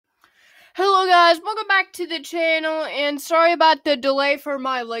Hello guys, welcome back to the channel, and sorry about the delay for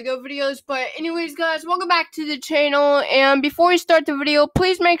my LEGO videos, but anyways guys, welcome back to the channel, and before we start the video,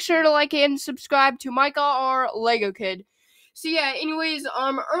 please make sure to like and subscribe to Micah R. LEGO Kid. So yeah, anyways,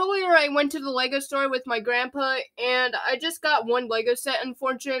 earlier I went to the LEGO store with my grandpa, and I just got one LEGO set,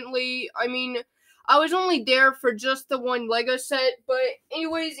 unfortunately. I was only there for just the one LEGO set, but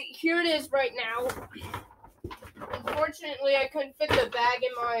anyways, here it is right now. Unfortunately, I couldn't fit the bag in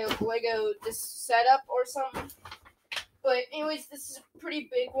my Lego this setup or something. But anyways, this is a pretty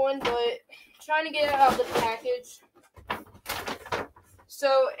big one, but trying to get it out of the package.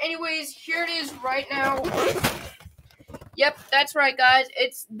 So anyways, here it is right now. Yep, that's right guys.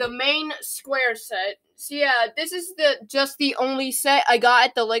 It's the main square set. So yeah, this is just the only set I got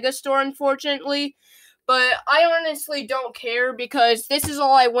at the Lego store, unfortunately. But I honestly don't care because this is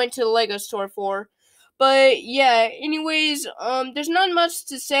all I went to the Lego store for. But yeah, anyways, there's not much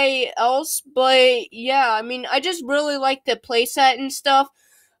to say else, but yeah, I just really like the playset and stuff.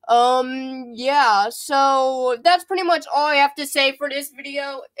 Yeah, so that's pretty much all I have to say for this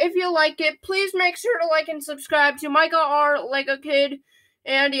video. If you like it, please make sure to like and subscribe to Micah R. LEGO Kid.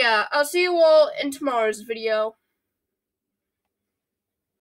 And yeah, I'll see you all in tomorrow's video.